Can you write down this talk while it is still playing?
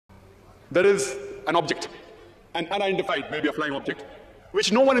there is an object, an unidentified, maybe a flying object,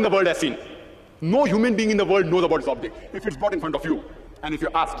 which no one in the world has seen. No human being in the world knows about this object. If it's brought in front of you, and if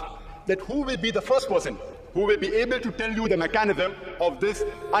you're asked that who will be the first person who will be able to tell you the mechanism of this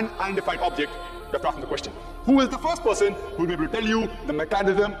unidentified object, you have to ask the question. Who is the first person who will be able to tell you the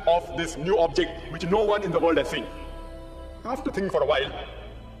mechanism of this new object which no one in the world has seen? After thinking for a while,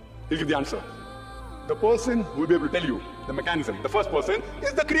 he'll give the answer. The person who will be able to tell you the mechanism, the first person,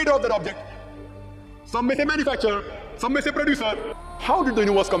 is the creator of that object. Some may say manufacturer, some may say producer. How did the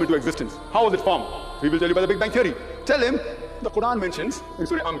universe come into existence? How was it formed? He will tell you by the Big Bang Theory. Tell him, the Quran mentions in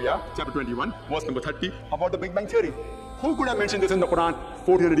Surah Anbiya, chapter 21, verse number 30, about the Big Bang Theory. Who could have mentioned this in the Quran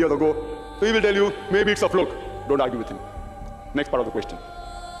 1400 years ago? So he will tell you, maybe it's a fluke. Don't argue with him. Next part of the question.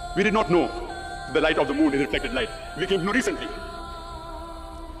 We did not know the light of the moon is reflected light. We came to know recently.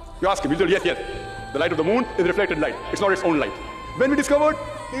 You ask him, he'll tell you, yes. The light of the moon is reflected light. It's not its own light. When we discovered,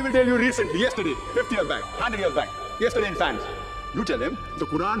 he will tell you recently, yesterday, 50 years back, 100 years back, yesterday in science. You tell him, the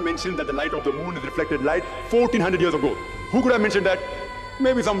Quran mentioned that the light of the moon is reflected light 1400 years ago. Who could have mentioned that?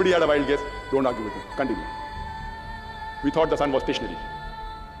 Maybe somebody had a wild guess. Don't argue with him. Continue. We thought the sun was stationary.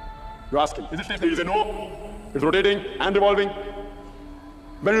 You ask him, is it stationary? He said, no. It's rotating and revolving.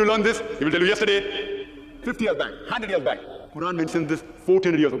 When you learn this, he will tell you yesterday, 50 years back, 100 years back. Quran mentions this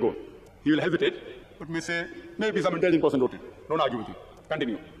 1400 years ago. He will hesitate, but may say, maybe some intelligent person wrote it. Don't argue with him.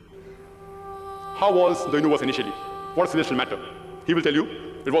 Continue. How was the universe initially? What is celestial matter? He will tell you,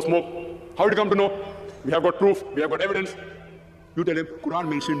 it was smoke. How did you come to know? We have got proof, we have got evidence. You tell him, Quran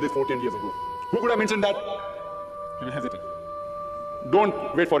mentioned this 14 years ago. Who could have mentioned that? He will hesitate.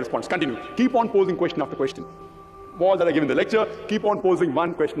 Don't wait for response. Continue. Keep on posing question after question. All that I give in the lecture, keep on posing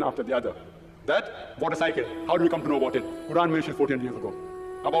one question after the other. That, water cycle, how do we come to know about it? Quran mentioned 14 years ago.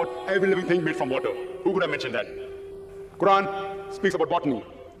 About every living thing made from water. Who could have mentioned that? Quran speaks about botany,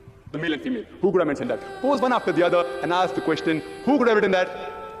 the male and female. Who could have mentioned that? Pose one after the other and ask the question, who could have written that?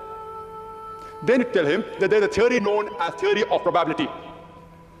 Then tell him that there is a theory known as theory of probability.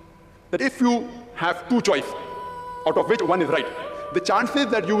 That if you have two choices, out of which one is right, the chances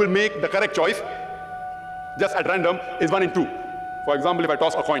that you will make the correct choice just at random is 1 in 2. For example, if I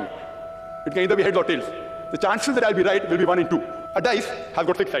toss a coin, it can either be heads or tails. The chances that I'll be right will be 1 in 2. A dice has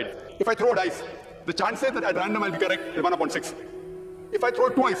got 6 sides. If I throw a dice, the chances that at random I'll be correct is 1 upon 6. If I throw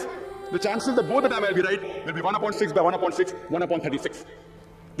it twice, the chances that both the time I'll be right will be 1 upon 6 by 1 upon 6, 1 upon 36.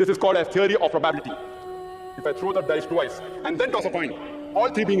 This is called as theory of probability. If I throw the dice twice and then toss a coin, all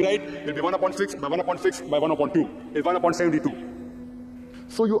three being right will be 1 upon 6 by 1 upon 6 by 1 upon 2 is 1 upon 72.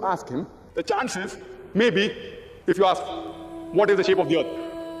 So you ask him, the chances, maybe, if you ask, what is the shape of the earth?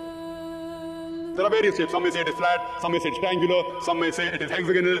 There are various shapes. Some may say it is flat, some may say it's triangular, some may say it is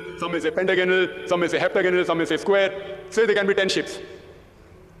hexagonal, some may say pentagonal, some may say heptagonal, some may say square. Say there can be 10 shapes.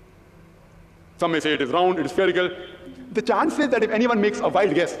 Some may say it is round, it is spherical. The chances that if anyone makes a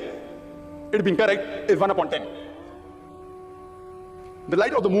wild guess, it being correct is 1 upon 10. The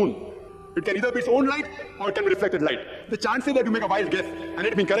light of the moon, it can either be its own light or it can be reflected light. The chances that you make a wild guess and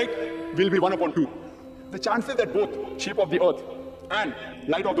it being correct will be 1 upon 2. The chances that both shape of the earth and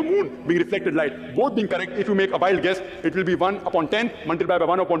light of the moon being reflected light, both being correct, if you make a wild guess, it will be 1 upon 10 multiplied by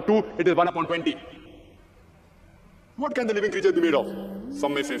 1 upon 2, it is 1 upon 20. What can the living creatures be made of?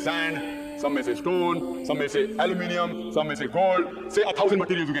 Some may say sand, some may say stone, some may say aluminium, some may say gold, say 1,000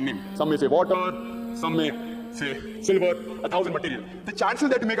 materials you can name. Some may say water, some may say silver, 1,000 materials. The chances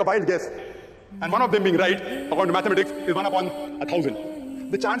that you make a wild guess and one of them being right, according to mathematics, is 1 upon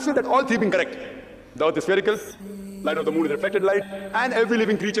 1,000. The chances that all three being correct, the earth is spherical, light of the moon is reflected light, and every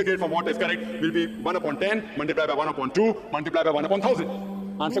living creature created from water is correct, will be 1 upon 10 multiplied by 1 upon 2 multiplied by 1 upon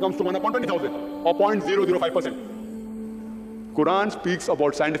 1,000. Answer comes to 1 upon 20,000 or 0.005%. Quran speaks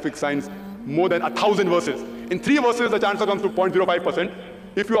about scientific science more than 1,000 verses. In 3 verses, the answer comes to 0.05%.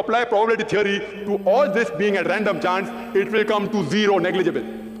 If you apply probability theory to all this being at random chance, it will come to 0, negligible.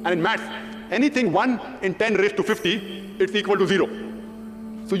 And in maths, anything 1 in 10 raised to 50, it's equal to 0.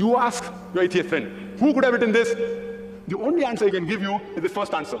 So you ask your atheist friend, who could have written this? The only answer he can give you is the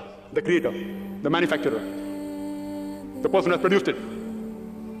first answer, the creator, the manufacturer, the person who has produced it.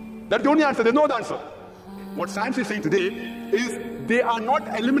 That's the only answer, there's no other answer. What science is saying today is they are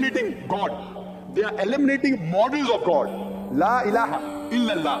not eliminating God. They are eliminating models of God. La ilaha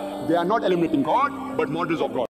illallah. They are not eliminating God, but models of God.